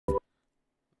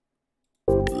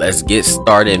Let's get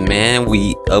started, man.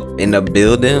 We up in the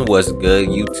building. What's good,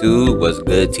 YouTube? What's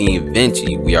good, Team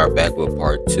Vinci? We are back with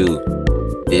part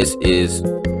 2. This is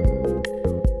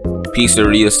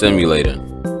Pizzeria Simulator.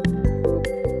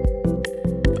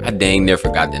 I dang near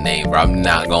forgot the name, bro. I'm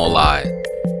not gonna lie,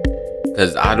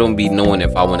 cause I don't be knowing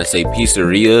if I want to say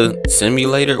Pizzeria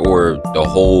Simulator or the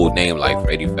whole name, like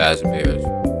Freddy Fazbear's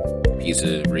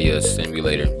Pizzeria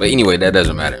Simulator. But anyway, that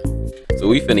doesn't matter. So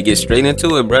we finna get straight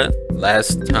into it, bruh.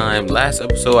 Last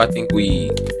episode, I think we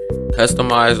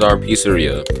customized our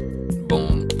pizzeria.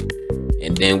 Boom.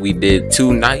 And then we did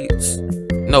 2 nights.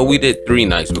 No, we did 3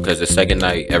 nights, because the second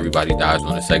night, everybody dies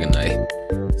on the second night.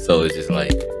 So it's just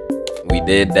like, we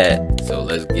did that. So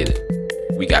let's get it.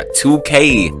 We got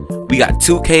 2K. We got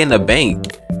 2K in the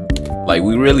bank. Like,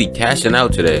 we really cashing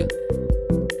out today.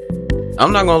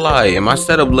 I'm not gonna lie, and my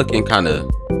setup looking kind of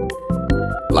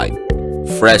like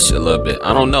fresh a little bit.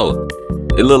 I don't know.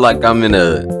 It look like I'm in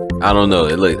a, I don't know,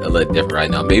 it look a little different right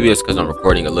now. Maybe it's because I'm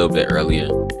recording a little bit earlier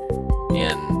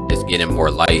and it's getting more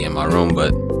light in my room,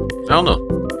 but I don't know.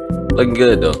 Looking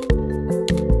good though.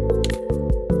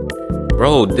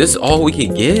 Bro, this all we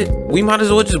can get? We might as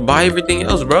well just buy everything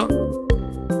else, bro.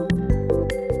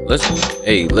 Let's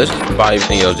just buy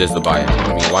everything else just to buy it.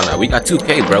 I mean, why not? We got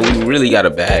 2K, bro. We really got a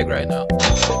bag right now.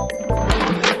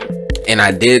 And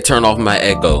I did turn off my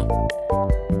echo.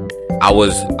 I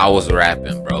was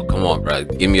rapping, bro. Come on, bro.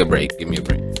 Give me a break. Give me a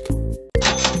break.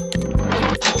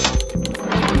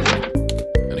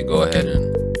 Gonna go ahead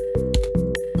and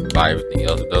buy everything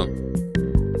else though.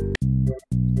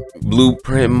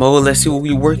 Blueprint mode. Let's see what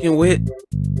we working with.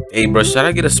 Hey, bro, should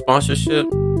I get a sponsorship?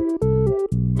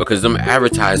 Because them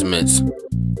advertisements,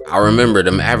 I remember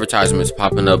them advertisements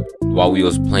popping up while we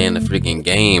was playing the freaking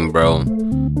game, bro.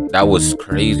 That was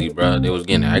crazy, bro. They was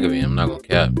getting aggravated. I'm not gonna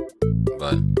cap,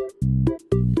 but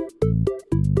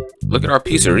look at our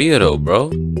pizzeria though,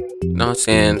 bro. You know what I'm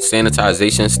saying?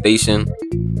 Sanitization station.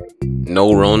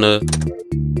 No Rona.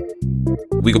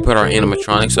 We could put our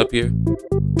animatronics up here.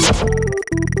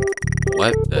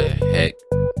 What the heck?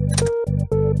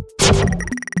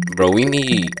 Bro, we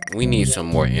need some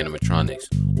more animatronics.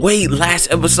 Wait,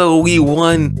 last episode we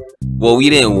won. Well, we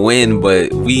didn't win,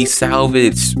 but we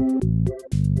salvaged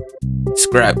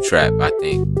Scrap Trap, I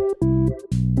think.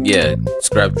 Yeah,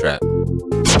 Scrap Trap.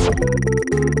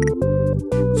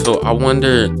 So I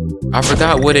wonder, I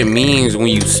forgot what it means when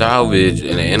you salvage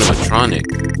an animatronic.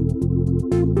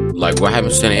 Like, what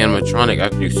happens to an animatronic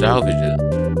after you salvage it?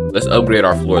 Let's upgrade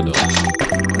our floor though.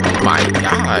 My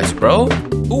gosh, bro.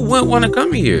 Who wouldn't want to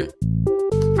come here?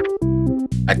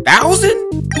 1,000?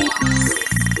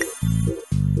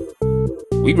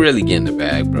 We really getting the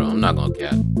bag, bro. I'm not gonna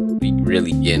cap. We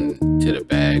really getting to the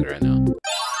bag right now.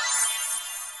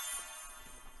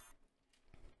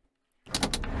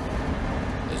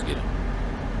 Let's get it.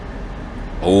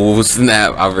 Oh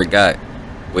snap! I forgot.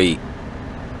 Wait.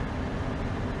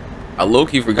 I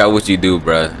low-key forgot what you do,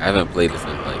 bro. I haven't played this in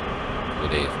like 2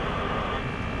 days.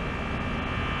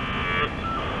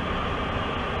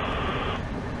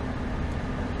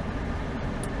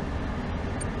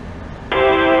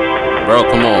 Bro,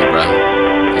 come on, bro.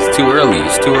 It's too early.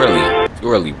 It's too early. Too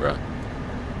early, bro.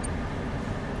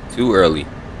 Too early.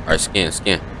 All right,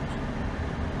 scan.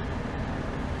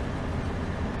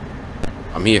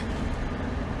 I'm here.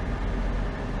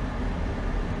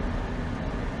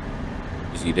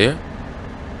 Is he there?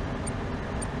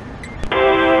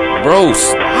 Bro,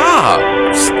 stop.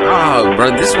 Stop,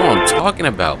 bro. This is what I'm talking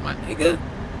about, my nigga.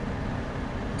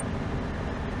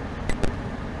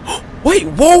 Wait,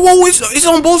 whoa, it's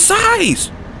on both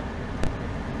sides.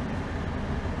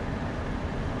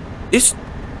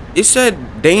 It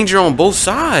said danger on both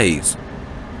sides.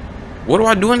 What do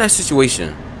I do in that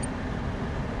situation?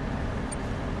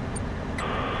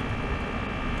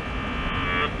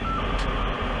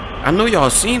 I know y'all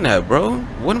seen that, bro.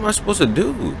 What am I supposed to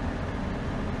do?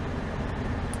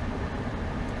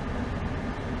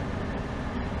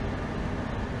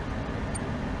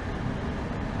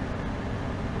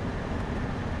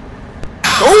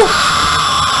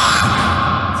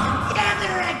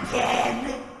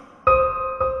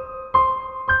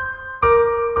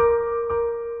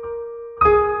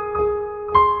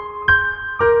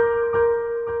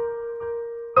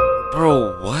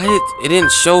 Bro, what? It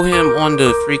didn't show him on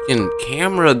the freaking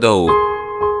camera, though.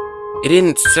 It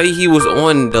didn't say he was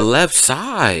on the left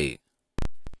side.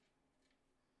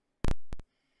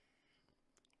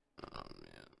 Oh,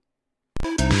 man.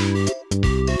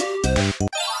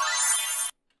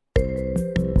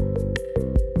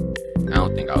 I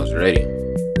don't think I was ready.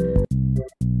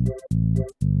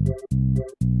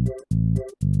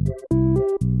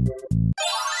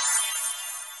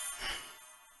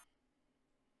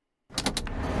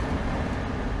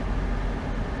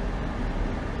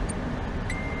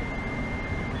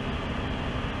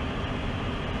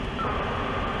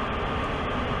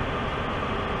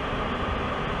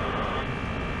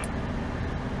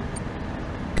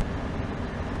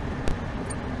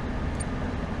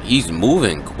 He's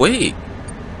moving quick.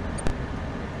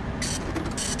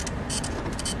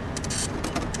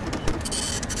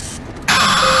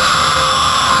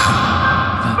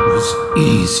 That was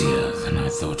easier than I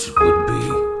thought it would be.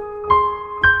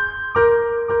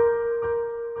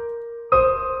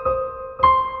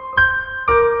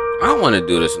 I don't want to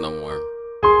do this no more.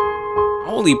 I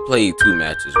only played 2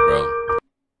 matches, bro.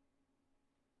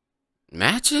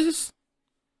 Matches?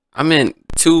 I meant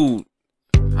 2.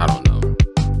 I don't know.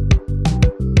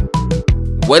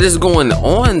 What is going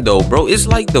on though, bro? It's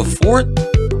like the fourth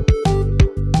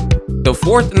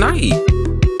night.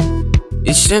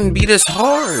 It shouldn't be this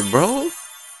hard, bro.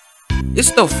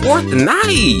 It's the 4th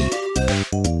night.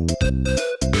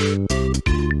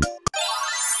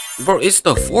 Bro, it's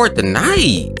the 4th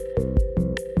night.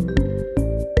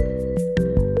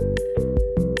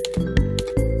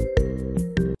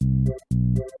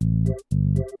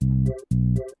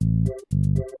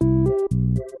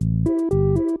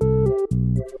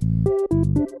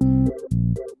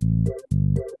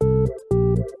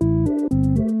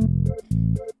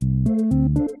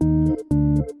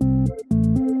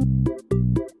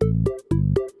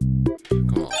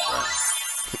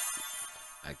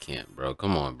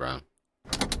 Come on, bro.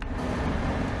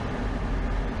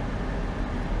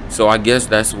 So I guess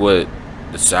that's what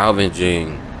the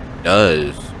salvaging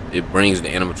does. It brings the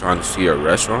animatronics to your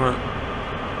restaurant.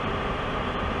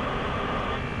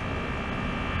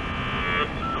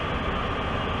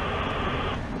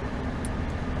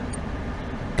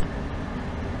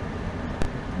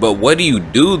 But what do you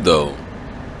do though?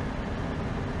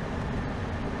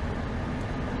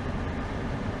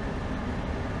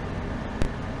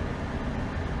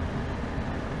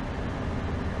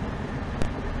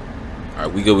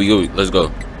 Alright, we go, let's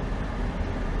go.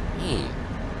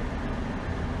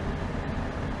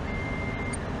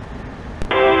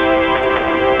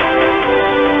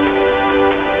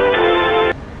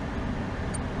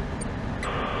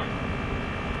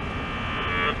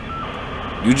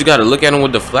 You just gotta look at him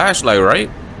with the flashlight, right?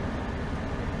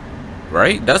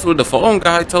 Right? That's what the phone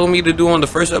guy told me to do on the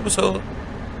first episode.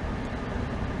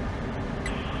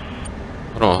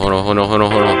 Hold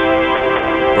on.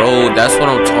 Bro, that's what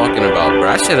I'm talking about, bro.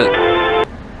 I should've...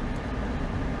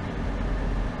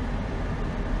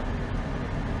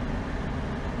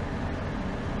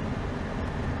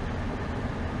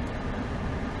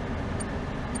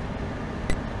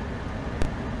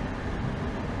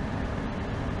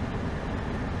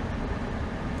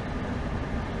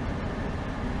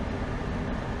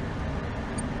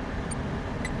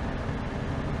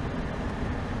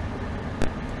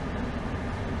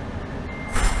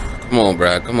 Come on,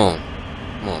 bro. Come on,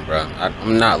 bro.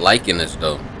 I'm not liking this,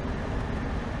 though.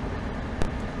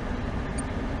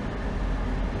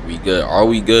 We good? Are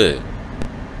we good?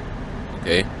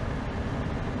 Okay.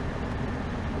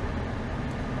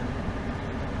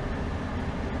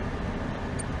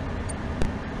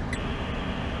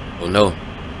 Oh, no.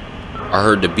 I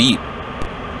heard the beep.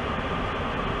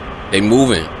 They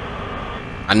moving.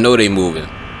 I know they moving.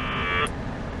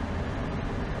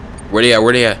 Where they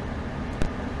at?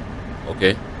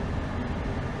 Okay.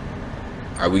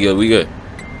 Alright, we good.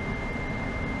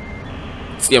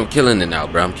 See, I'm killing it now,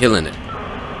 bro. I'm killing it.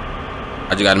 I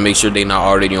just gotta make sure they not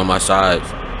already on my sides.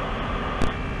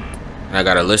 And I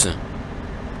gotta listen.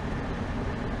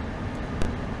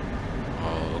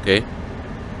 Oh, okay.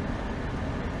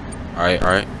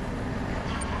 Alright.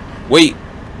 Wait.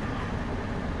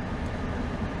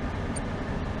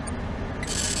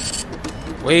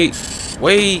 Wait.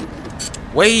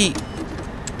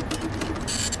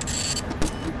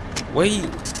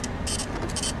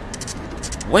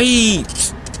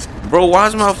 Bro, why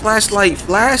is my flashlight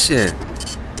flashing?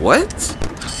 What?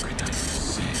 How could I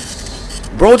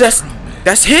resist? Bro, that's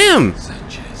him.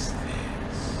 Such as this.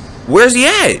 Where's he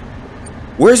at?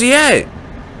 Where's he at?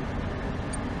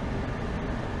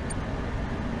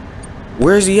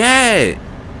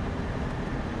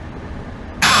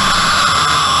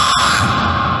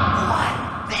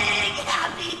 One big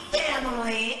happy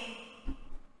family.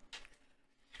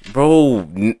 Bro,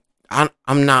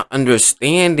 I'm not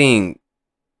understanding.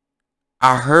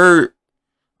 I heard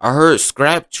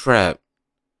scrap trap,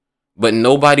 but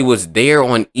nobody was there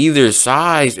on either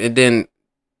side, and then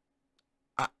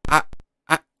I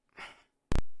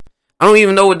don't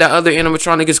even know what that other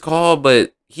animatronic is called,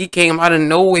 but he came out of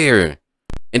nowhere,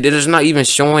 and then it's not even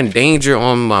showing danger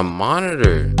on my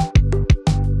monitor.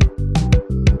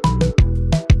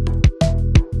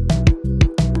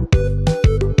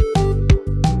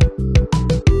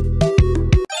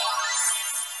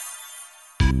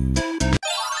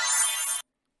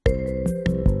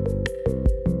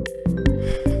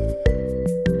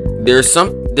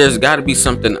 There's got to be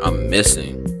something I'm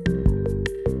missing.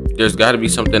 There's got to be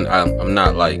something I'm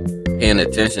not like paying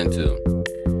attention to.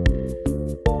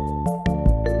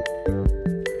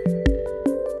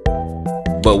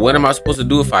 But what am I supposed to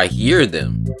do if I hear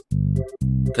them?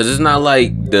 Because it's not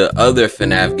like the other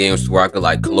FNAF games where I could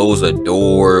like close a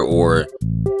door or...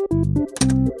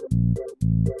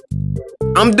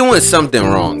 I'm doing something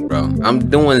wrong, bro. I'm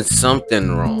doing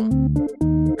something wrong.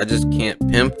 I just can't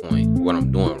pinpoint what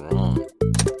I'm doing wrong.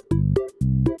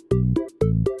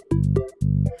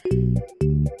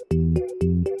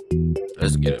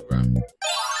 Let's get it, bro.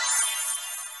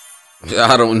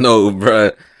 I don't know,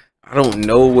 bro. I don't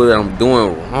know what I'm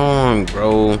doing wrong,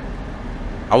 bro.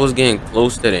 I was getting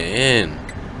close to the end.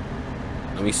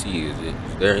 Let me see. Is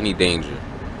there any danger?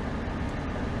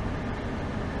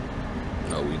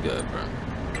 No, we good, bro.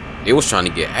 It was trying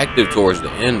to get active towards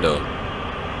the end, though.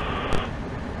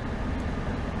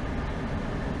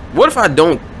 What if I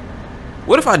don't?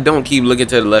 What if I don't keep looking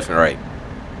to the left and right?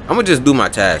 I'm gonna just do my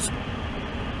task.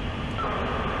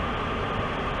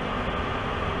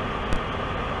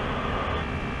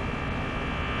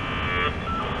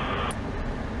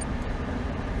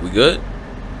 We good?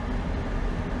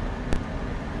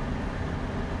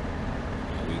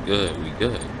 We good. We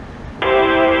good.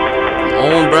 Come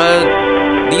on,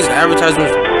 bruh. These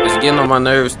advertisements is getting on my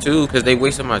nerves too, cause they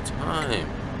wasting my time.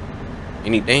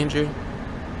 Any danger?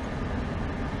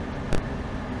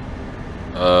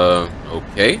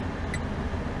 Okay.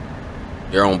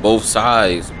 They're on both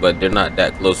sides, but they're not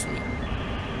that close to me.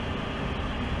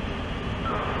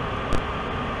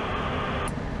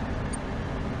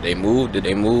 They moved? Did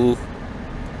they move?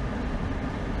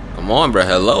 Come on, bro.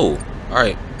 Hello. All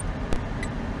right.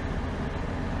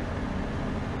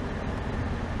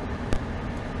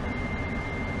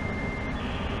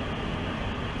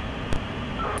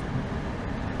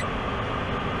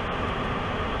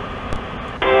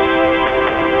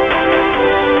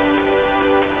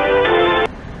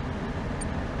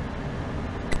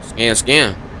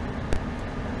 Scan.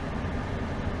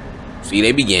 See,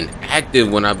 they be getting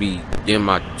active when I be getting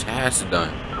my tasks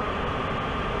done.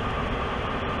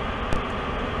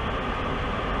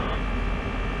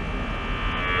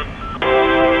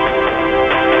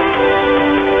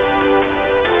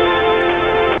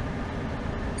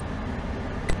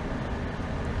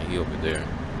 He over there.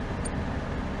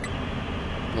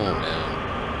 Come on, man.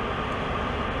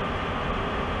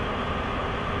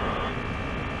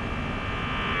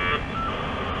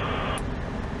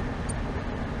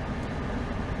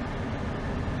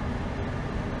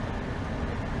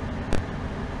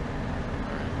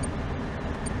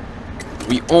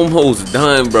 We almost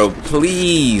done, bro.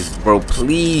 Please, bro,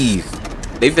 please.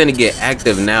 They finna get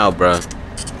active now, bro.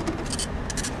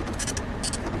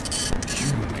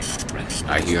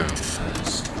 I hear him.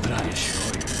 First, but I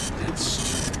assure you, that's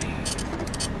soon me.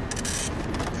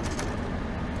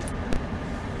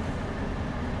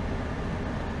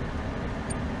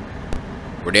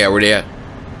 Where they at? Where they at?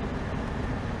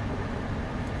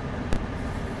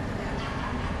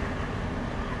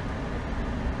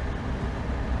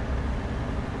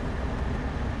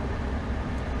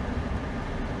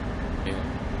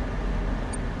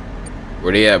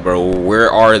 Where they at, bro?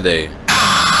 Where are they?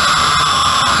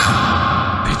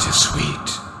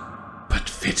 Bittersweet, but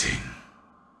fitting.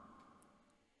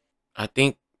 I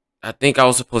think I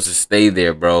was supposed to stay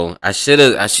there, bro. I should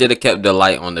have kept the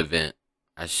light on the vent.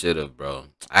 I should have, bro.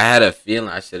 I had a feeling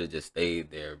I should have just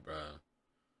stayed there, bro.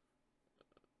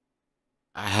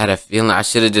 I had a feeling I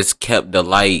should have just kept the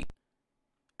light.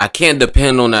 I can't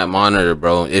depend on that monitor,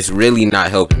 bro. It's really not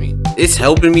helping me. It's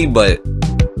helping me, but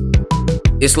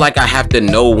it's like I have to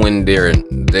know when they're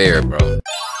there, bro.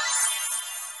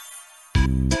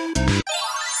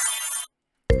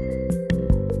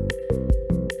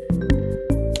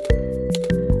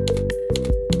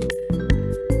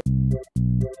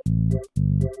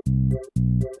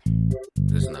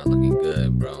 This is not looking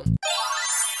good, bro.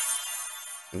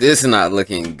 This is not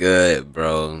looking good,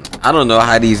 bro. I don't know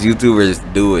how these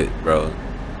YouTubers do it, bro.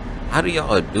 How do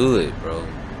y'all do it, bro?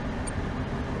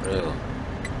 For real.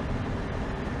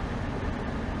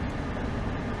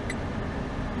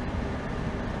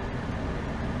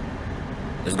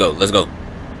 Let's go. Let's go.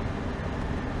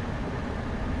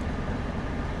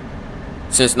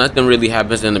 Since nothing really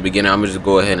happens in the beginning, I'm gonna just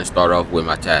go ahead and start off with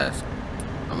my task.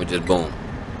 I'm gonna just boom.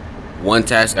 One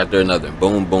task after another.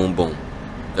 Boom, boom, boom.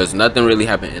 Because nothing really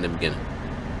happened in the beginning.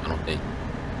 I don't think.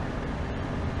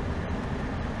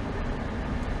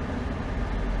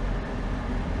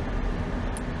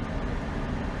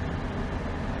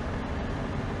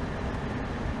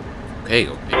 Okay,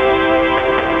 okay.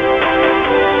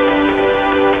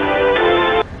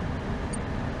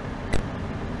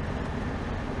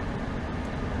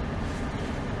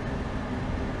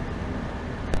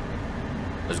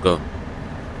 Let's go.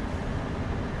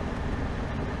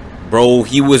 Bro,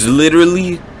 he was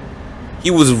literally... He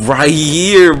was right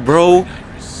here, bro.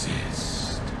 I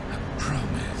resist a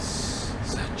promise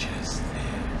such as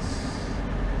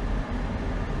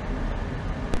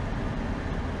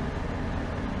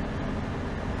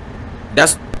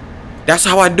this. That's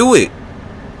how I do it.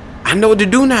 I know what to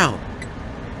do now.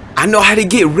 I know how to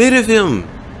get rid of him.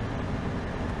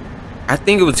 I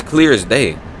think it was clear as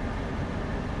day.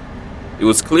 It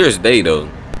was clear as day, though.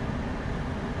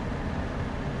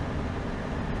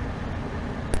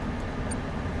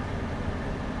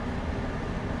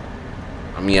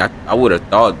 I mean, I would have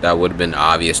thought that would have been the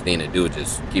obvious thing to do.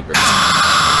 Just keep her. One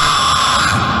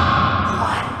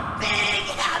big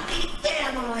happy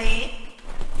family.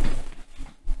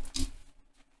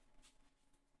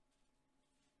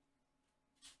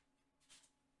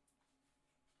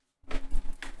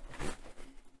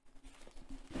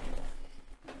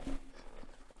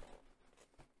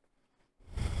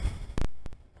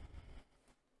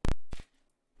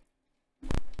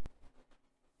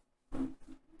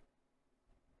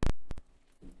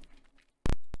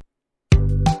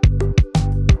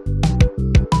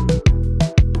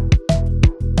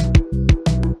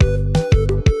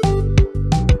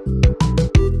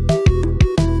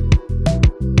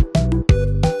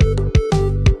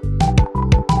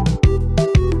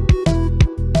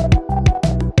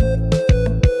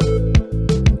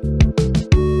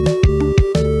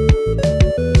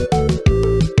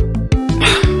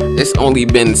 It's only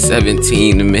been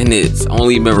 17 minutes.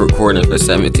 Only been recording for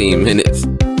 17 minutes.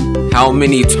 How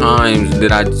many times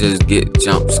did I just get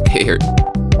jump scared?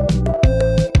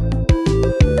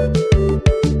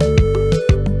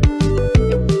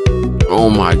 Oh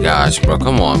my gosh, bro.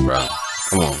 Come on, bro.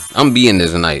 Come on. I'm beating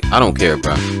this night. I don't care,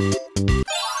 bro.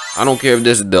 I don't care if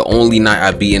this is the only night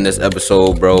I be in this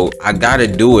episode, bro. I gotta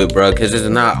do it, bro, because it's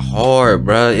not hard,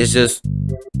 bro. It's just...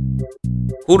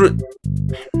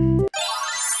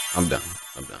 I'm done.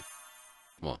 I'm done.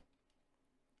 Come on.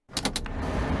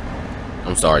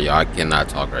 I'm sorry, y'all. I cannot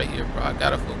talk right here, bro. I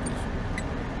gotta focus.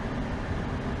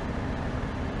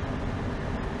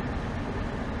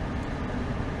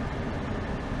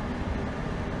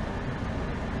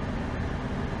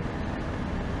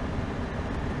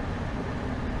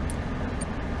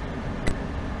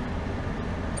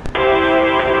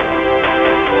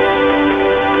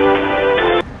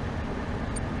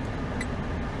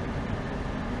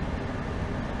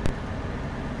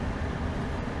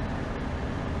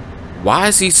 Why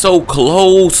is he so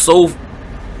close? So...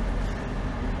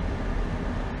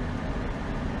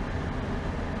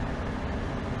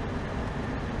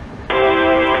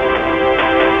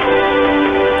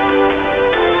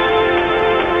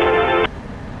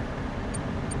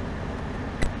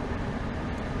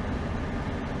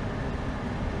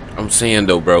 I'm saying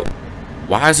though, bro.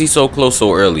 Why is he so close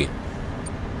so early?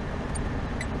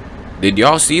 Did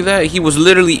y'all see that? He was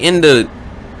literally in the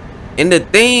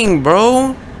thing,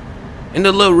 bro. In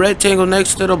the little rectangle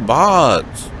next to the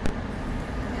box.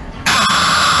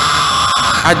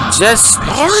 I just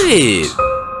started.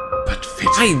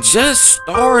 I just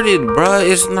started, bruh.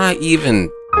 It's not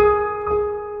even...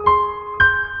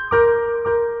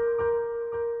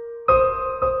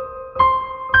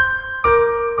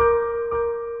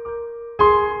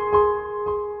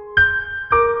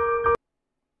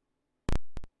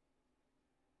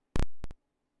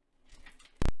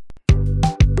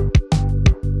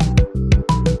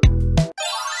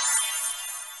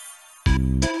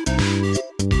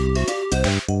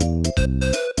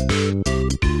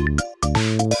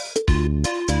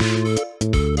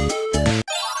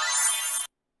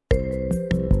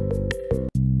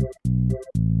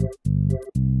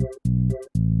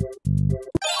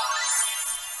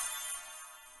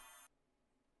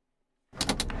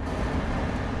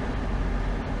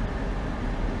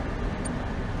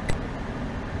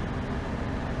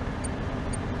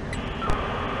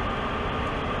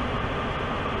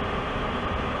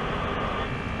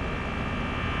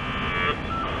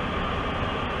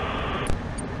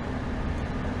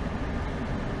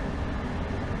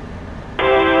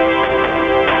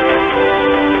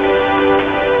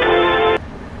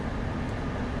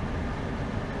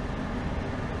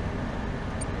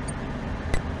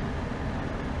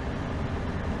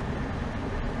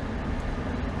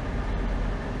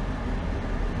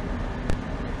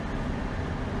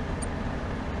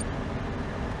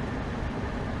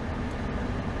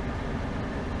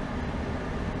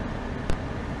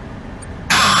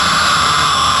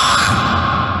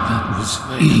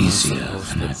 Easier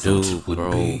than I thought it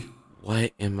would be.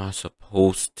 What am I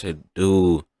supposed to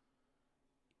do?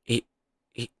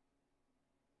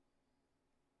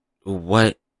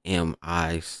 What am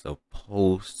I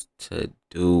supposed to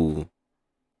do?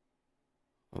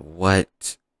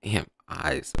 What am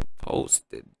I supposed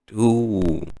to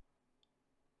do?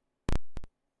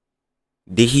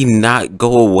 Did he not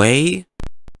go away?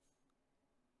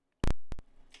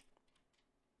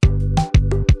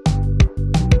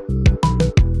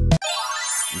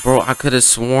 Bro, I could have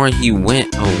sworn he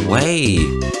went away.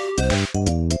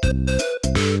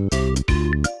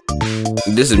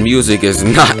 This music is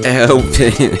not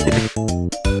helping.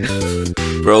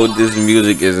 Bro, this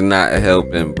music is not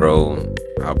helping, bro.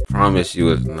 I promise you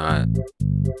it's not.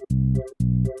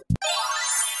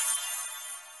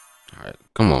 Alright,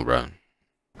 come on, bro.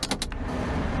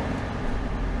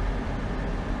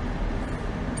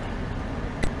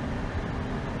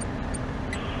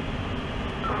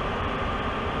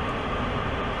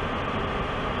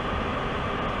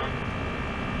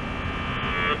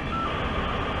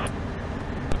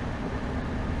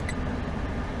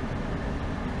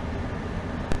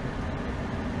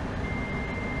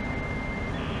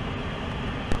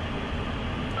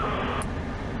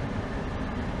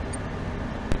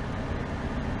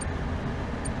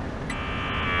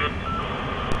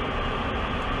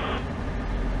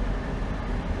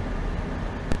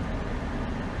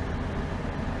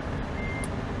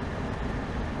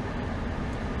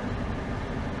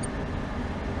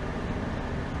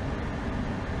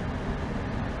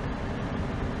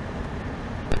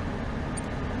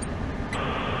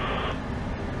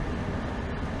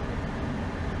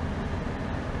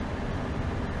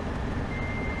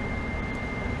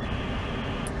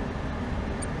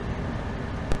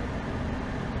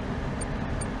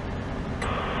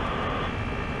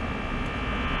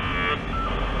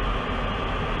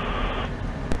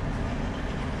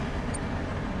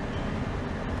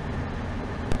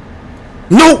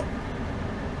 No!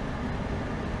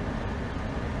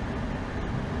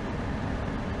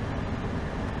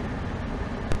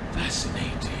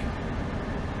 Fascinating.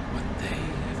 What they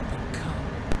have become.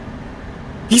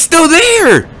 He's still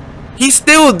there! He's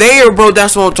still there, bro.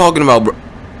 That's what I'm talking about, bro.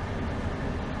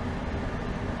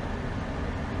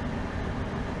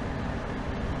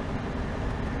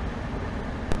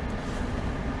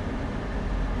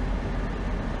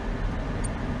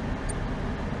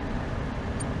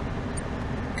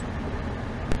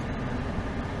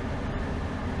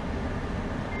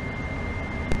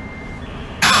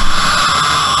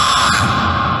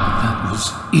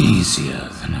 Easier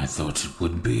than I thought it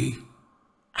would be.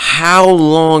 How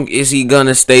long is he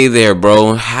gonna stay there,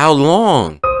 bro? How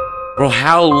long? Bro,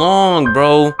 how long,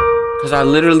 bro? Because I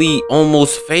literally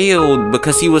almost failed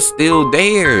because he was still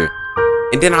there.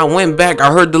 And then I went back.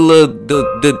 I heard the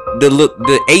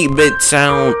 8-bit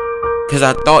sound because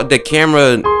I thought the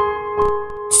camera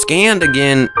scanned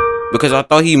again because I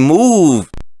thought he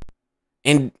moved.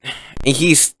 And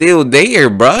he's still there,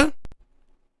 bruh.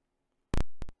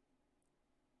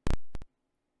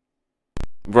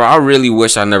 Bro, I really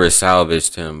wish I never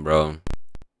salvaged him, bro.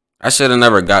 I should have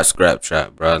never got Scrap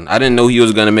Trap, bro. I didn't know he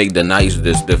was gonna make the nights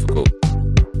this difficult.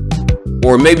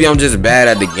 Or maybe I'm just bad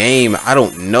at the game. I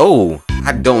don't know.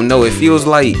 I don't know. It feels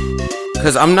like,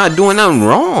 because I'm not doing nothing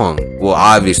wrong. Well,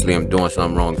 obviously I'm doing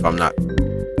something wrong if I'm not.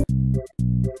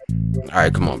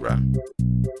 Alright, come on, bro.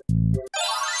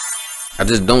 I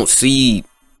just don't see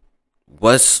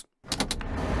what's...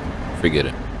 Forget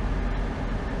it.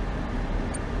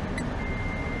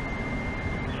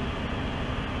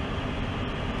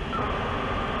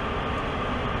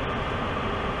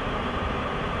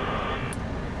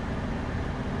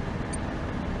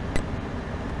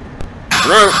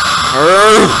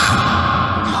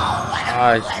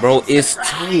 Gosh, bro, it's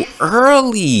too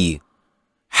early.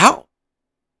 How?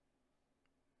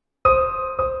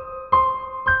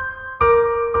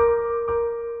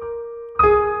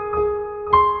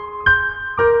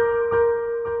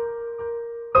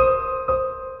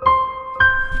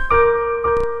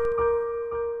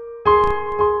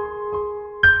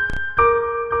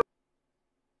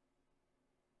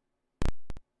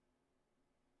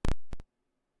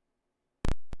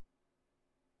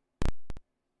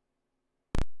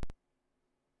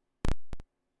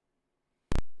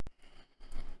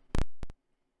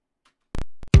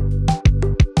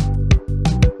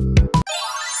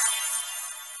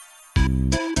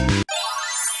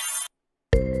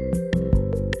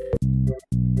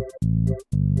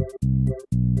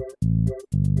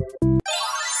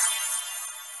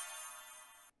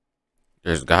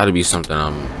 There's got to be something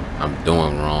I'm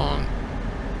doing wrong.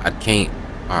 I can't.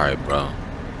 All right, bro.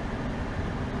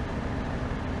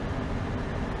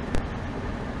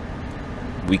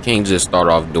 We can't just start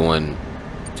off doing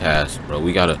tasks, bro.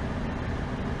 We gotta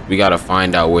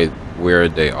find out where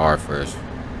they are first.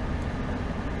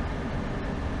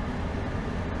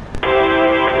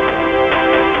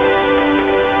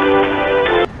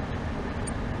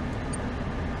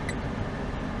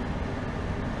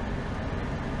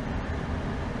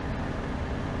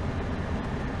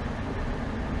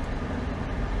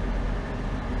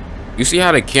 You see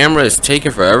how the camera is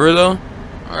taking forever though?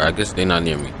 Alright, I guess they're not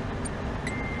near me.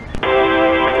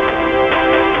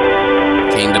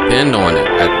 Can't depend on it.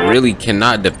 I really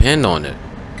cannot depend on it.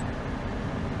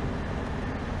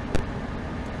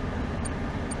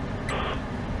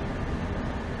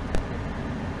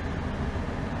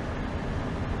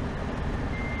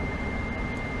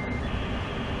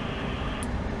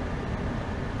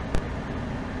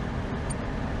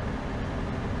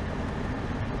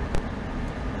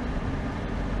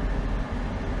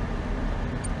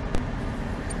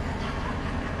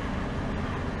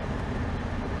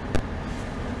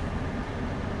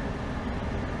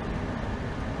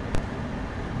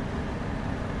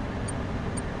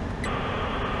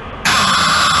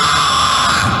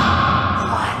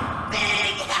 One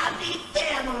big happy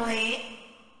family.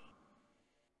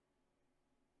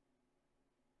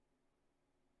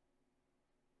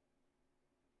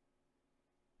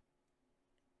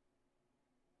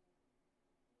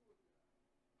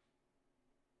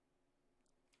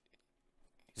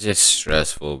 It's just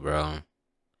stressful, bro.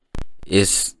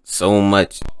 It's so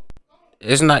much.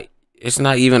 It's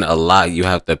not even a lot you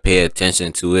have to pay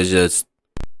attention to. It's just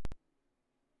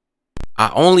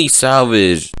I only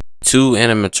salvaged 2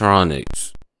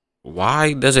 animatronics.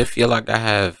 Why does it feel like I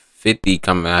have 50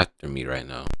 coming after me right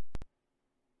now?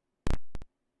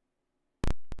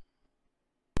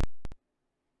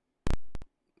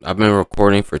 I've been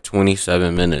recording for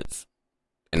 27 minutes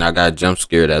and I got jump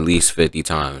scared at least 50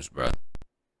 times, bro.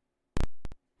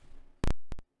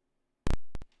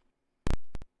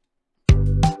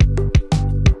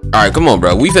 Alright, come on,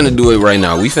 bro. We finna do it right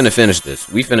now. We finna finish this.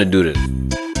 We finna do this.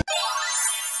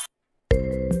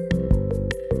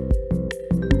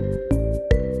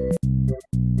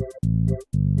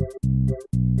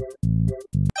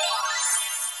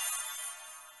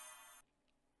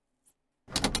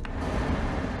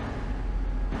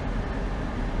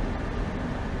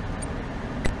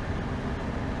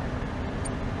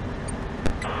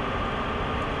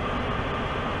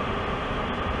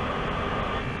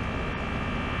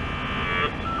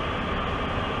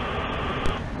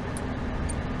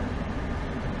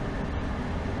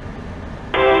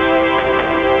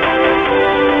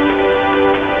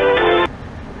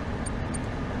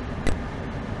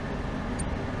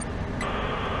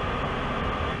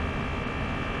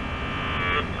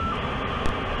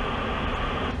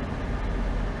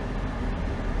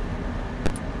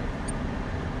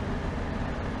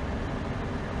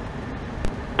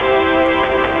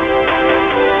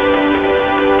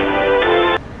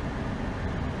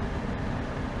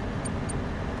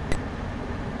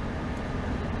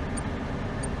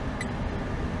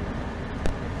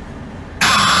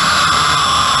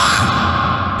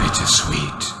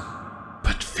 Bittersweet,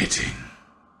 but fitting.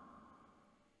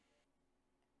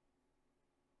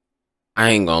 I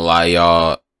ain't gonna lie,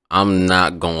 y'all. I'm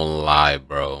not gonna lie,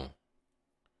 bro.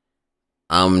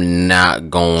 I'm not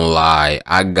gonna lie.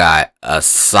 I got a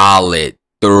solid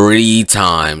 3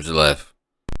 times left.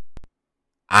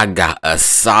 I got a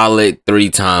solid 3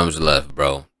 times left,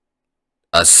 bro.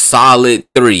 A solid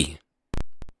 3.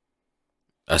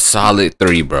 A solid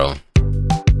 3, bro.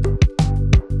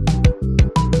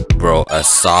 Bro, a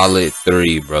solid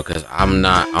 3, bro. Cause I'm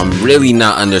really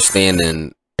not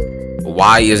understanding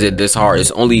why is it this hard. It's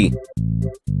only,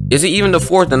 is it even the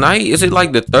 4th night? Is it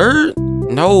like the 3rd?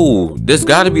 No, this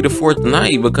gotta be the 4th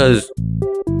night because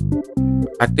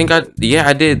I think I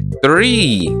did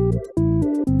 3.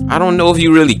 I don't know if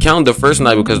you really count the first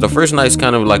night because the first night's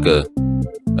kind of like a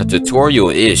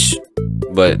tutorial-ish.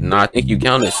 But no, I think you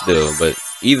count it still. But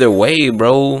either way,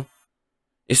 bro,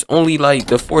 it's only like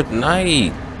the 4th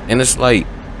night. And it's like,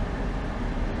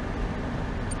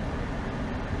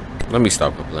 let me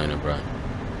stop complaining, bro.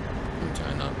 I'm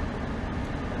turning up.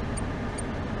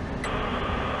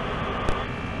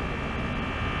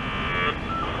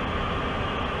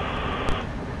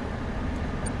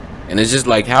 And it's just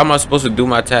like, how am I supposed to do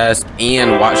my task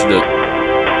and watch the...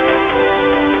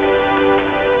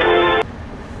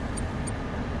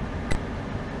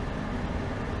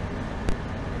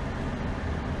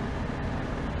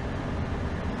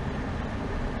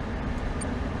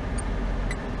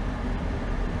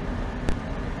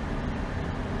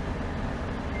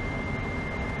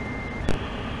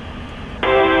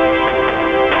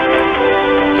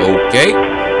 Okay.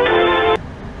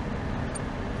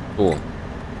 Cool.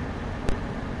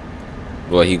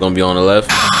 What, he gonna be on the left?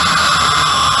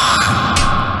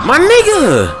 My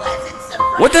nigga!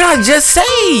 What did I just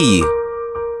say?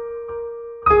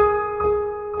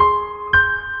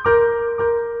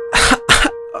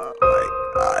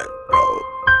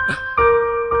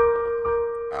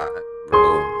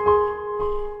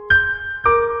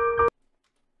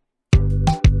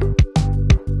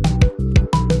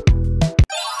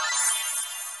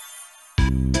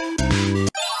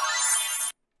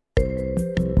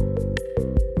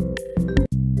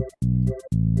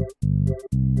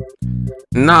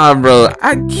 Nah, bro,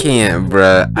 I can't,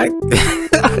 bro.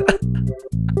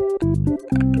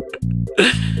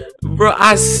 Bro,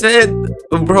 I said,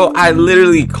 bro, I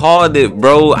literally called it,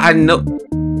 bro. I know,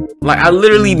 like, I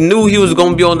literally knew he was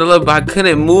gonna be on the left, but I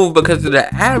couldn't move because of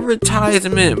the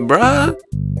advertisement, bro.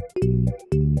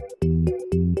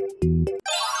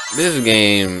 This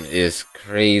game is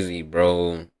crazy,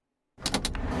 bro.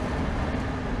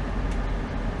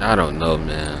 I don't know,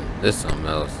 man. This is something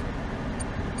else.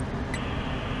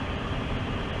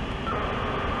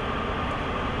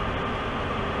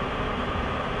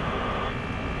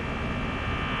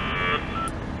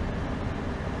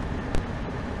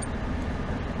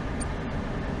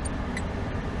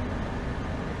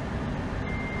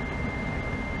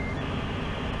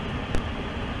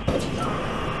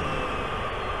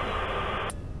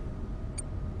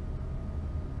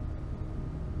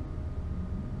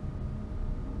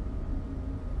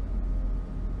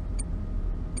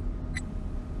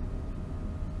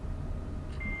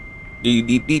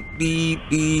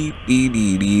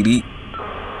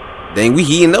 Dang, we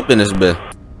heating up in this bit.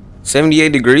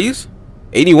 78 degrees?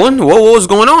 81? Whoa, what's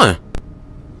going on?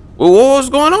 Whoa, what's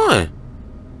going on?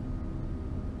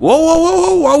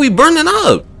 Whoa, why are we burning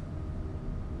up?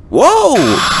 Whoa!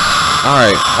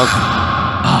 Alright, okay.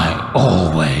 I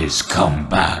always come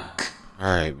back.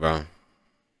 Alright, bro.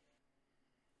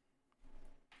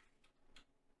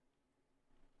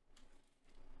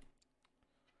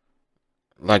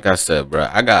 Like I said, bro,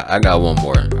 I got one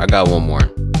more. I got one more,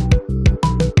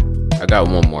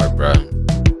 bro.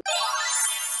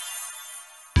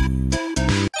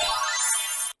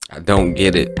 I don't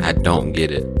get it. I don't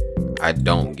get it.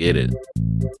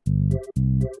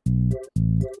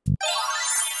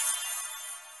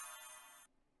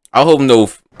 I hope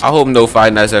no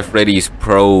Five Nights at Freddy's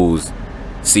pros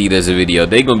see this video.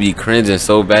 They gonna be cringing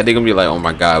so bad. They gonna be like, oh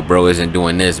my god, bro isn't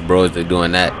doing this, bro isn't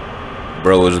doing that.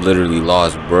 Bro is literally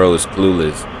lost. Bro is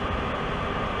clueless.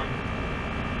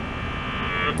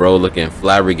 Bro looking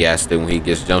flabbergasted when he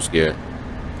gets jump scared.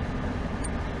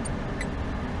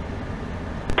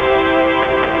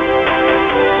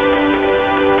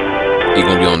 He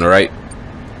gonna be on the right.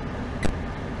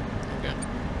 Okay.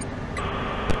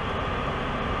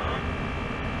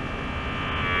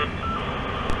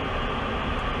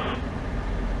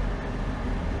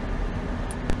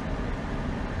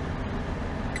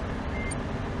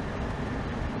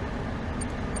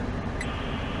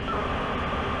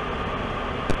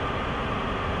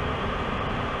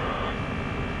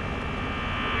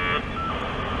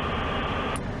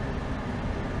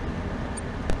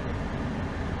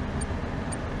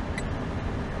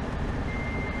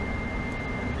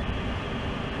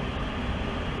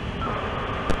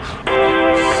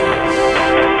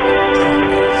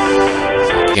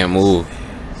 Can't move.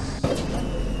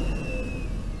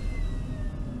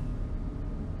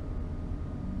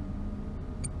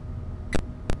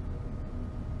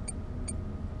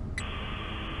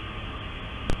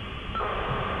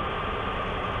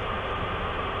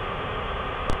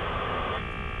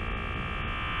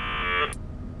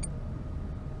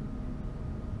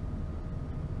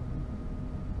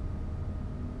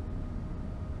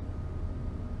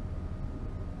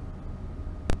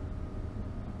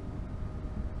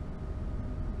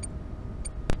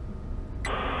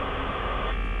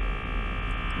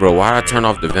 Bro, why'd I turn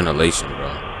off the ventilation, bro?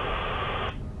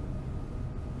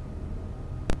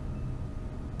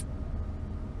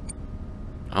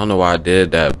 I don't know why I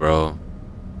did that, bro.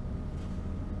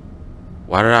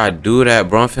 Why did I do that,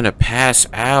 bro? I'm finna pass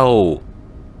out.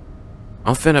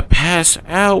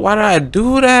 Why did I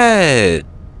do that?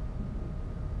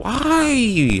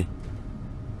 Why?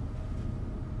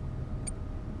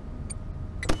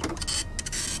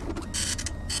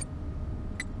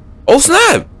 Oh,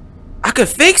 snap! I could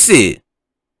fix it.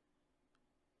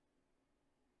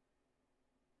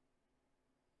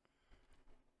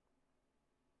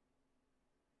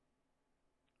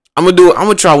 I'm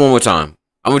gonna try one more time.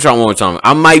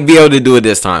 I might be able to do it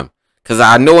this time. Cause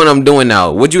I know what I'm doing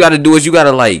now. What you gotta do is you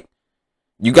gotta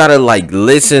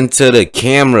listen to the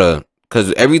camera.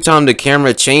 Cause every time the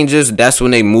camera changes, that's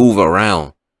when they move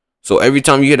around. So every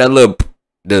time you hear that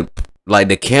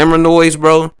the camera noise,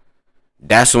 bro,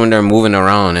 that's when they're moving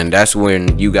around, and that's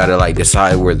when you gotta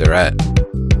decide where they're at.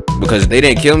 Because they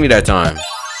didn't kill me that time.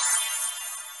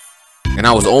 And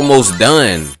I was almost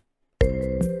done.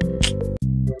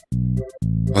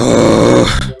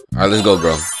 Alright, let's go,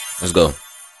 bro. Let's go.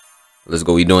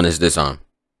 We doing this time.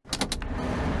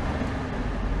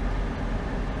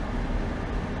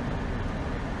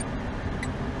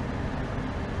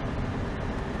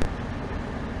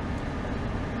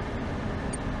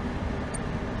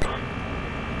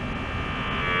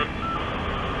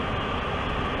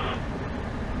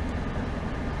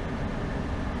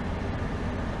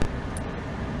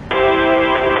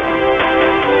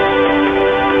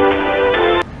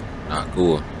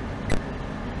 cool.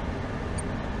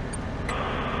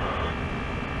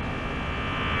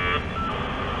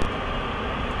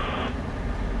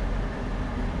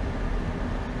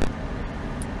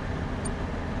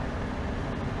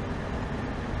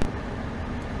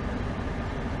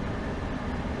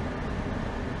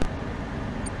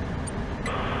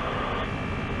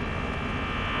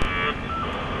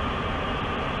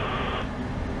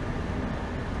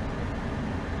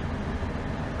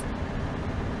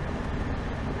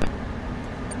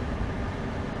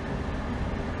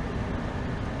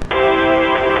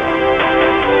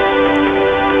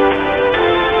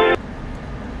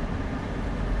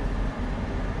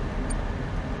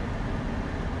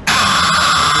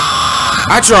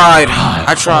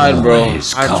 I tried, bro.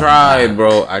 I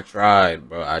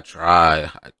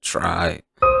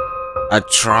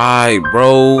tried,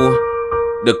 bro.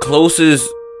 The closest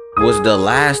was the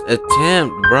last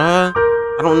attempt, bruh.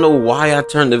 I don't know why I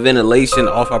turned the ventilation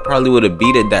off. I probably would have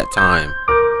beat it that time.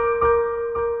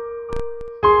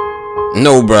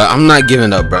 No, bruh. I'm not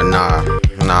giving up, bruh.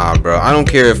 Nah, bro. I don't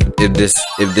care if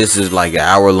this is like an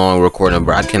hour-long recording,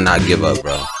 bro. I cannot give up,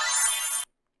 bro.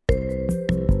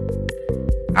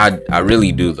 I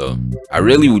really do though. I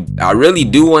really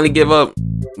do want to give up,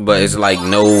 but it's like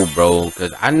no, bro,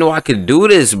 because I know I could do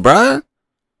this, bruh.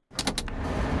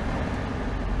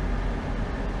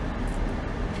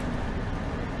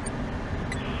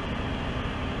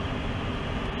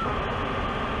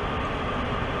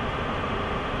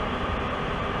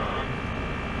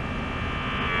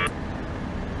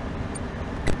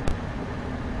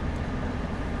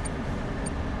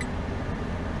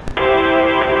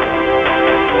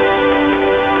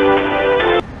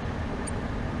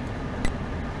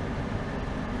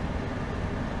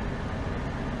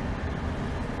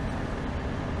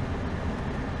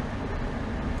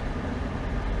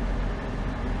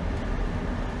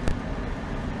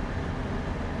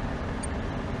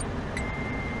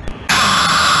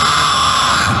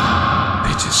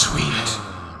 Bittersweet,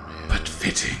 but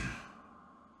fitting.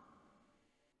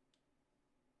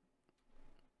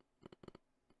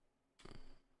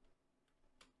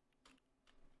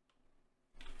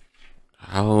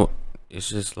 How it's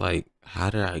just like, how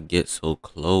did I get so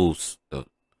close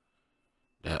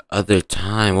that other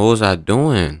time? What was I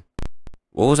doing?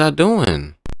 What was I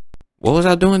doing? What was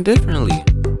I doing differently?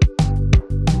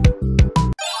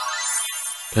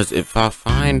 Because if I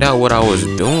find out what I was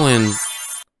doing,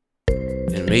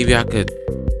 then maybe I could.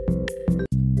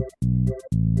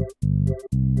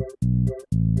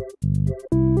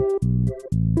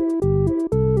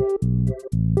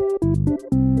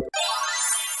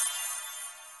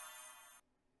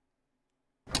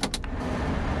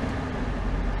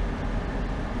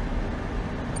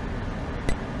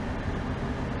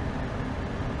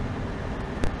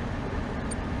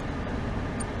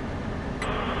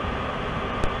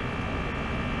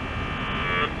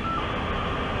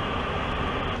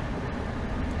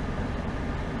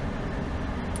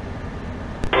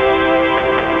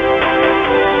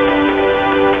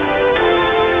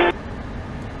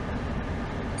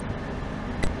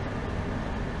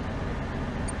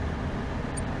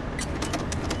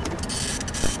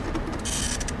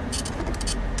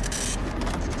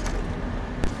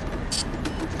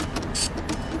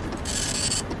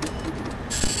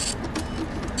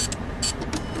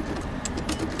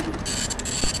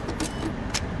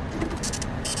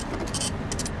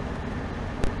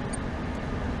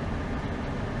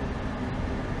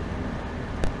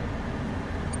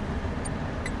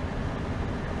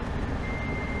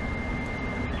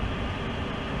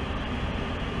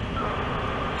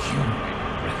 You may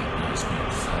not recognize me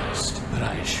at first, but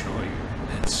I assure you,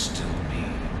 that's still me.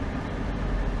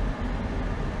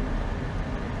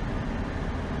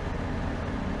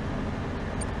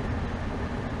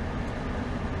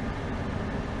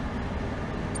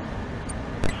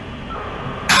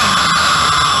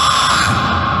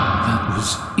 That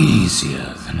was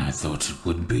easier than I thought it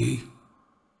would be.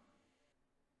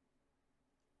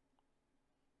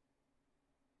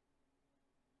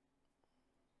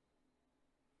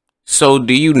 So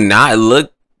do you not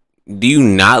look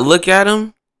at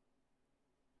him?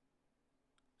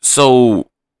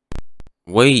 So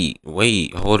wait,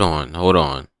 hold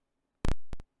on.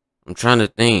 I'm trying to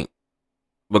think.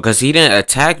 Because he didn't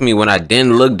attack me when I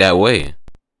didn't look that way.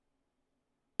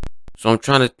 So I'm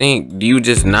trying to think, do you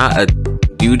just not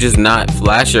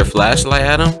flash your flashlight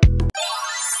at him?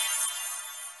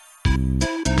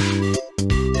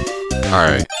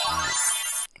 Alright.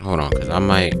 Hold on, because I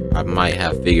might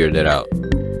have figured it out.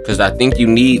 Because I think you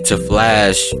need to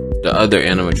flash the other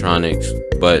animatronics,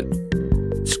 but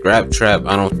Scrap Trap,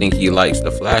 I don't think he likes the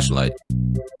flashlight.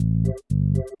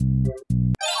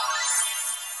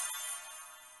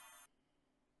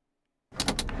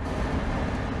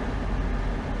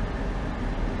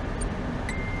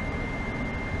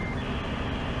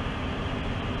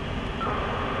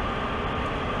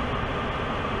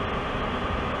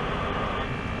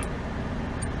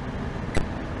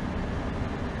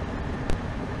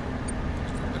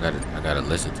 I gotta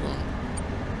listen to him.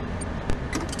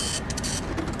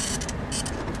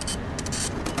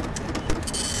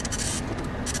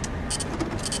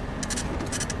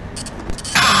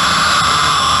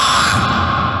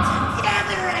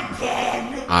 Together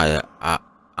again.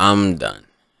 I'm done.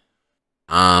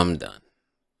 I'm done.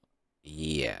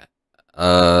 Yeah.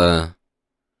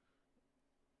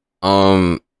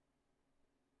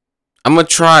 I'm gonna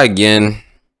try again.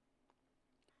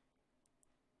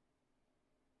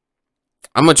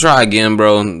 I'm gonna try again,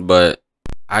 bro, but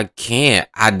I can't.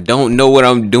 I don't know what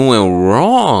I'm doing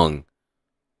wrong.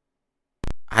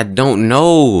 I don't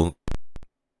know.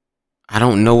 I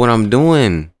don't know what I'm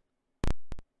doing.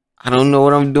 I don't know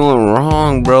what I'm doing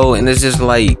wrong, bro. And it's just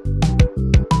like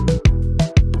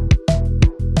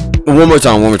one more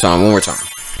time, one more time, one more time.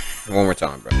 One more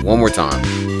time, bro. One more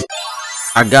time.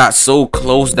 I got so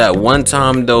close that one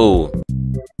time though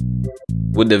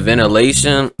with the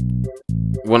ventilation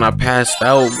when I passed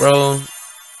out, bro.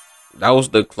 That was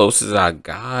the closest I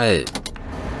got.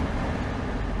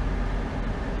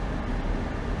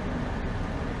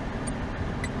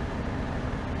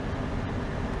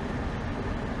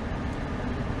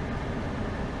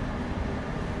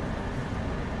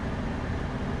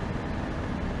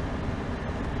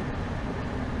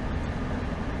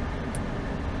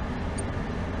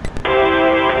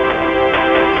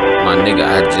 My nigga,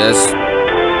 I just